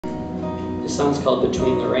This song's called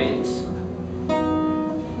Between the Reins.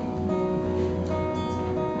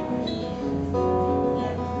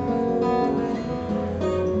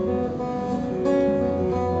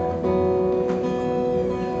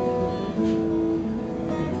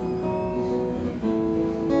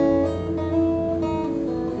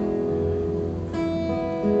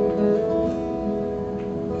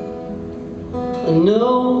 I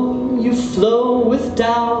know you flow with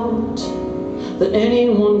doubt that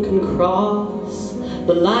anyone can cross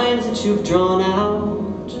the lines that you've drawn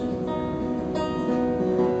out,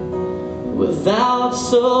 without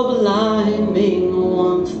subliming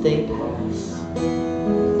once they pass,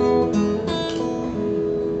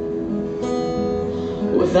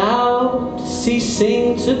 without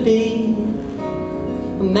ceasing to be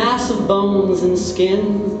a mass of bones and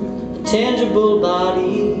skin, a tangible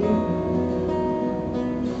body,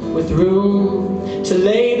 with room to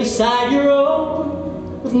lay beside your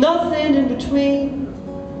own, with nothing in between,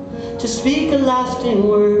 to speak a lasting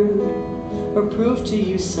word or prove to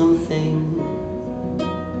you something.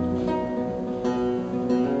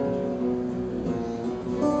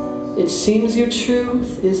 It seems your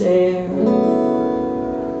truth is air,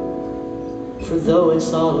 for though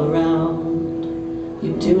it's all around,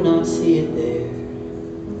 you do not see it there.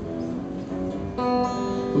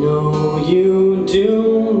 No, you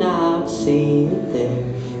do not see it there.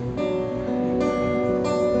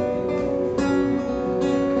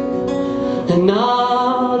 And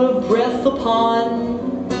not a breath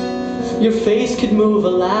upon your face could move a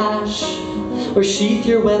lash or sheath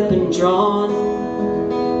your weapon drawn.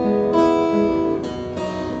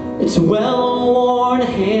 Its well-worn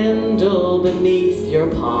handle beneath your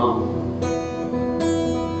palm.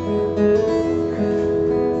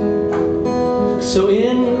 So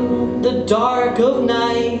in the dark of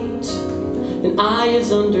night, an eye is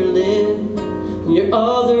underlit, and your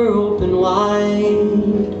other open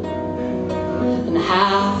wide, and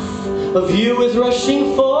half of you is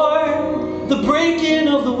rushing for the breaking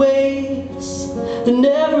of the waves, the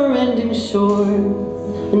never-ending shore,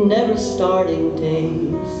 the never-starting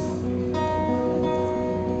days.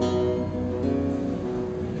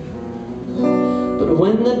 But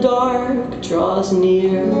when the dark draws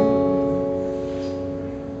near,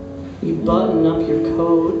 you button up your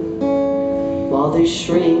coat while they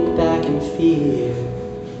shrink back in fear,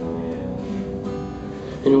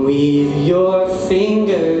 and weave your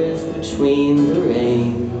fingers between the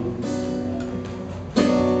reins.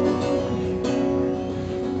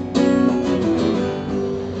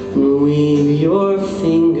 And weave your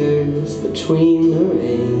fingers between the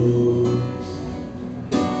reins.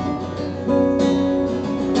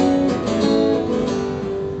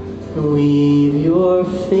 Weave your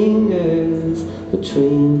fingers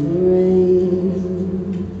between the